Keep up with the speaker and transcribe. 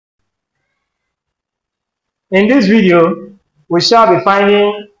In this video, we shall be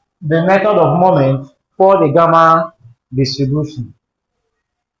finding the method of moment for the gamma distribution.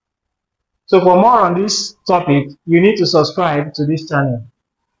 So for more on this topic, you need to subscribe to this channel.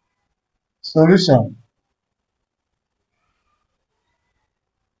 Solution.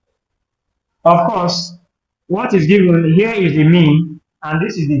 Of course, what is given here is the mean and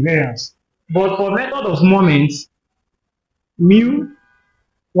this is the variance. But for method of moment, mu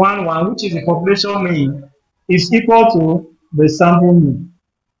 1, which is the population mean, is equal to the sample mean.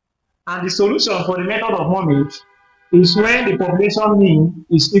 And the solution for the method of moment is when the population mean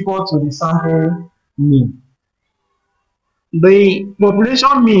is equal to the sample mean. The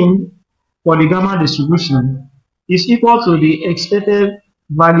population mean for the gamma distribution is equal to the expected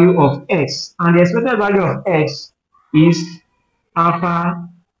value of x, and the expected value of x is alpha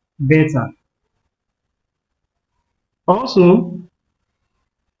beta. Also,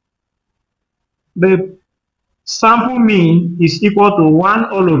 the sample mean is equal to 1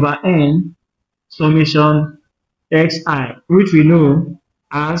 all over n summation xi, which we know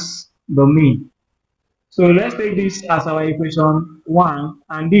as the mean. So let's take this as our equation 1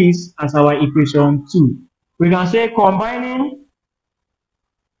 and this as our equation 2. We can say combining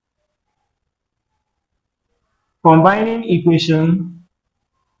equation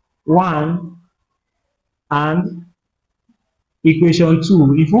 1 and equation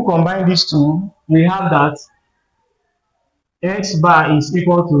 2. If we combine these two, we have that x bar is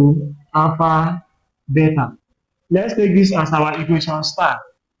equal to alpha beta. Let's take this as our equation star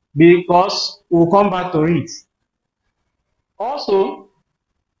because we'll come back to it. Also,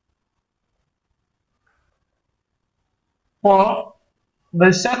 for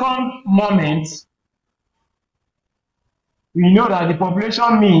the second moment, we know that the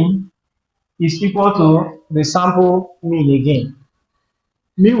population mean is equal to the sample mean again.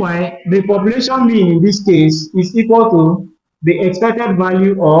 Meanwhile, the population mean in this case is equal to the expected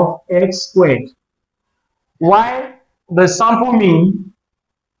value of x squared, while the sample mean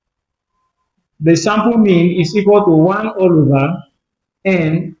is equal to 1 all over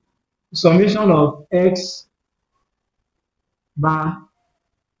n summation of x bar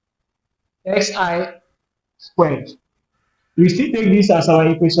xi squared. We still take this as our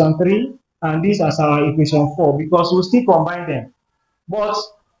equation 3 and this as our equation 4 because we still combine them. But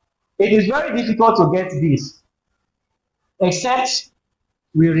it is very difficult to get this, except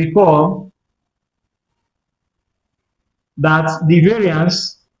we recall that the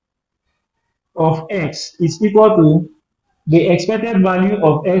variance of x is equal to the expected value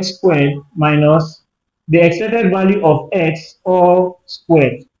of x squared minus the expected value of x all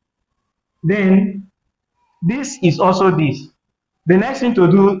squared. Then this is also this. The next thing to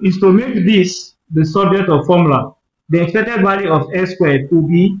do is to make this the subject of formula. The expected value of x squared will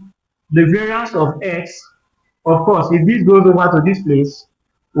be the variance of x. Of course, if this goes over to this place,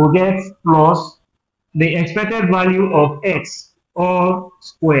 we'll get plus the expected value of x all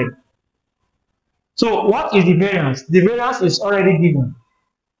squared. So what is the variance? The variance is already given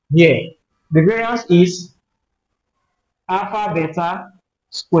here. The variance is alpha beta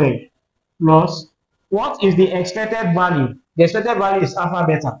squared plus what is the expected value? The expected value is alpha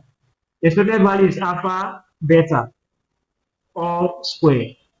beta. The expected value is alpha beta all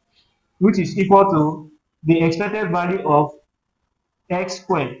squared, which is equal to the expected value of x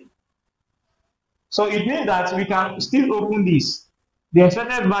squared. So it means that we can still open this. The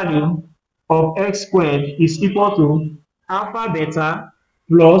expected value of x squared is equal to alpha beta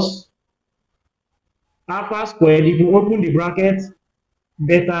plus alpha squared, if you open the bracket,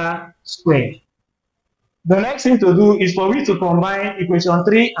 beta squared. The next thing to do is for me to combine equation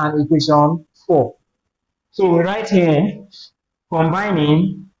 3 and equation 4. So we write here,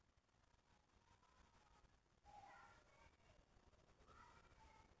 combining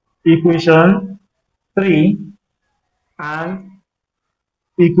equation 3 and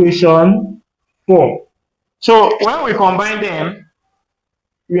equation 4. So when we combine them,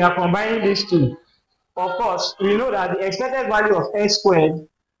 we are combining these two. Of course, we know that the expected value of x squared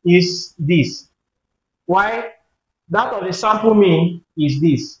is this, while that of the sample mean is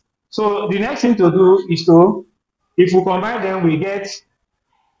this. So the next thing to do is to, if we combine them, we get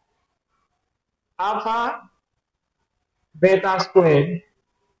alpha beta squared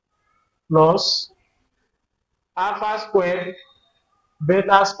plus alpha squared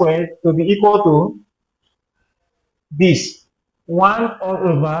beta squared to be equal to this 1 all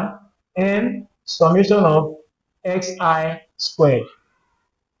over n summation of xi squared.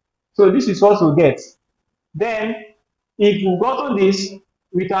 So this is what we get. Then if we go to this,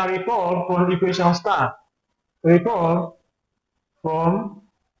 we can recall from equation star. Recall from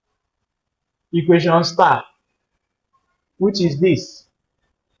equation star. which is this.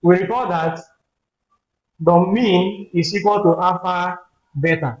 We recall that the mean is equal to alpha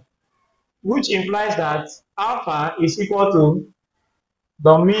beta, which implies that alpha is equal to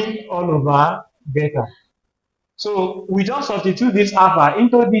the mean all over beta. So we just substitute this alpha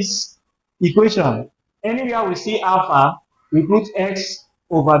into this equation. Anywhere we see alpha, we put x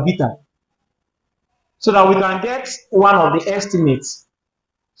over beta so that we can get one of the estimates.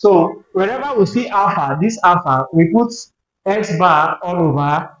 So wherever we see alpha, this alpha, we put x bar all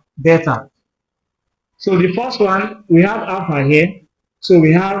over beta. So the first one, we have alpha here. So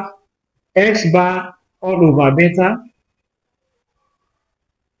we have x bar all over beta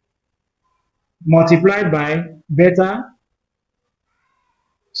multiplied by beta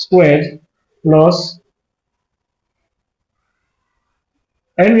squared plus,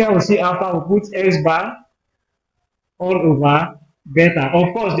 anywhere we see alpha, we put x bar all over beta.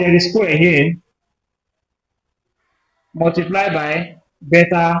 Of course, there is square here, multiplied by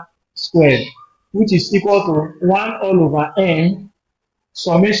beta squared, which is equal to 1 all over n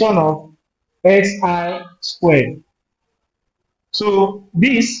summation of xi squared. So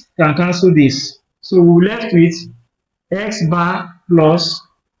this can cancel this. So we're left with x bar plus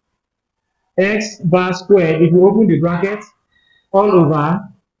x bar squared, if you open the bracket, all over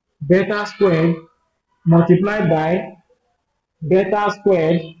beta squared multiplied by beta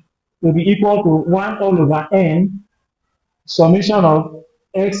squared to be equal to 1 all over n summation of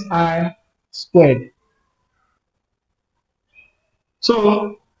xi squared.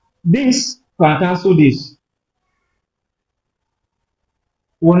 So this can cancel this.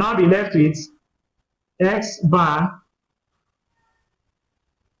 We'll now be left with x bar,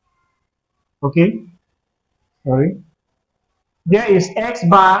 okay, sorry. There is x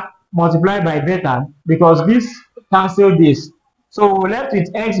bar multiplied by beta because this cancel this. So we're left with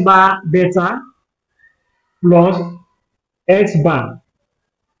x bar beta plus x bar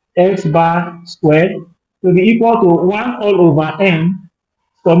squared to be equal to 1 all over n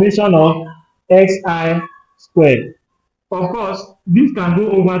summation of xi squared. Of course, this can go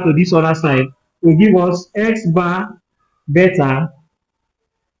over to this other side to give us x bar beta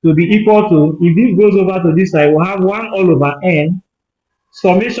to be equal to, if this goes over to this side, we'll have 1 all over n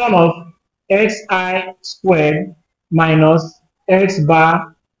summation of xi squared minus x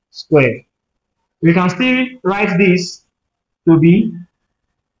bar squared. We can still write this to be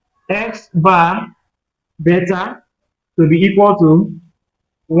x bar beta to be equal to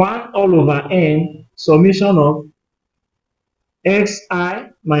 1 all over n summation of xi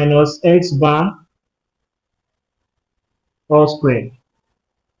minus x bar all squared.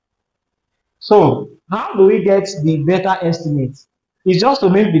 So how do we get the beta estimate? It's just to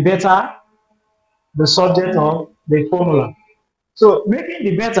make the beta the subject of the formula. So making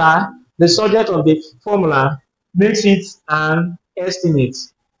the beta the subject of the formula makes it an estimate.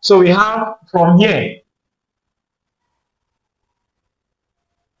 So we have from here,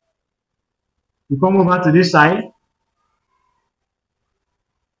 we come over to this side.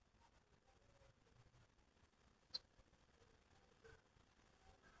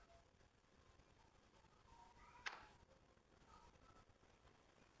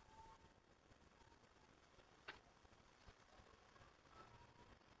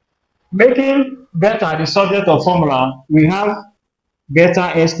 Making beta the subject of formula, we have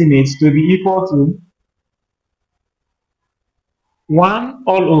beta estimates to be equal to 1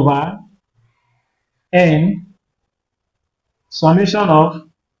 all over n summation of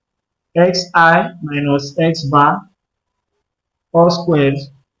xi minus x bar all squared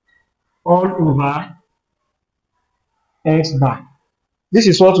all over x bar. This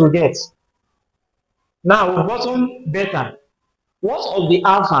is what we get. Now we've gotten beta. What of the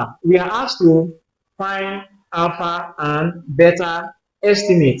alpha? We are asked to find alpha and beta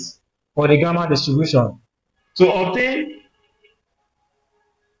estimates for the gamma distribution. To obtain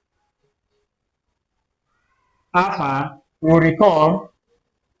alpha, we'll recall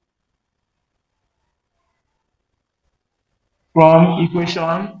from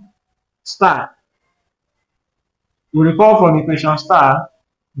equation star. We recall from equation star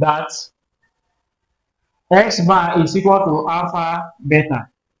that x bar is equal to alpha beta.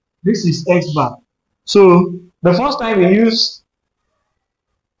 This is x bar. So the first time we use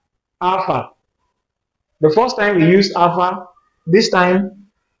alpha, this time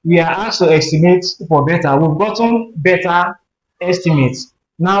we are asked to estimate for beta. We've gotten beta estimates.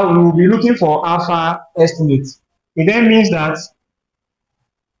 Now we will be looking for alpha estimates. It then means that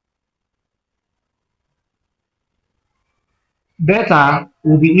beta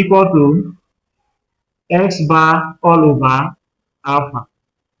will be equal to x bar all over alpha.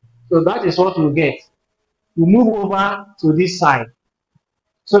 So that is what we get. we move over to this side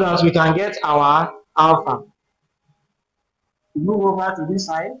so that we can get our alpha. We move over to this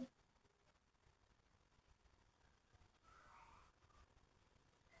side.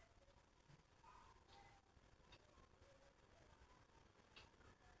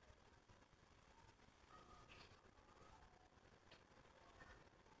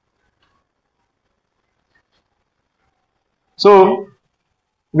 So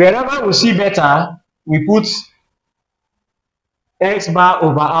wherever we see beta, we put x bar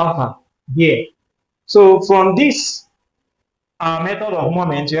over alpha here. So from this method of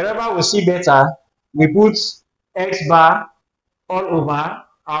moment, wherever we see beta, we put x bar all over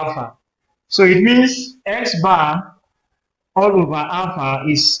alpha. So it means x bar all over alpha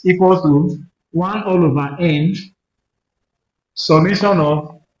is equal to 1 all over n summation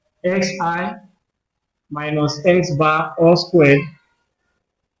of xi minus x bar all squared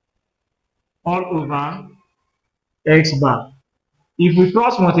all over x bar. If we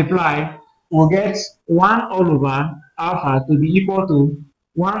cross multiply, we'll get 1 all over alpha to be equal to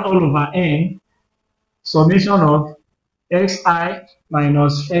 1 all over n summation of xi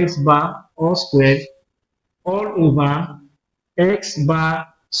minus x bar all squared all over x bar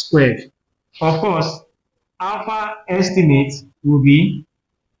squared. Of course, alpha estimate will be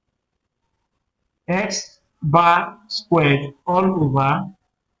x bar squared all over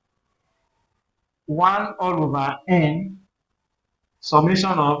 1 all over n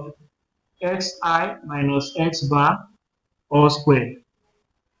summation of xi minus x bar all squared.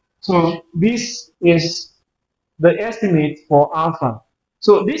 So this is the estimate for alpha.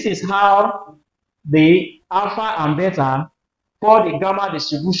 So this is how the alpha and beta for the gamma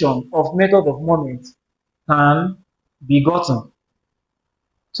distribution of method of moment can be gotten.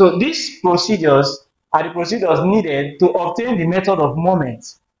 So these procedures are the procedures needed to obtain the method of moment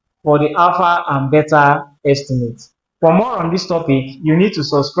for the alpha and beta estimate. For more on this topic, you need to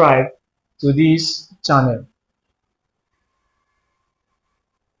subscribe to this channel.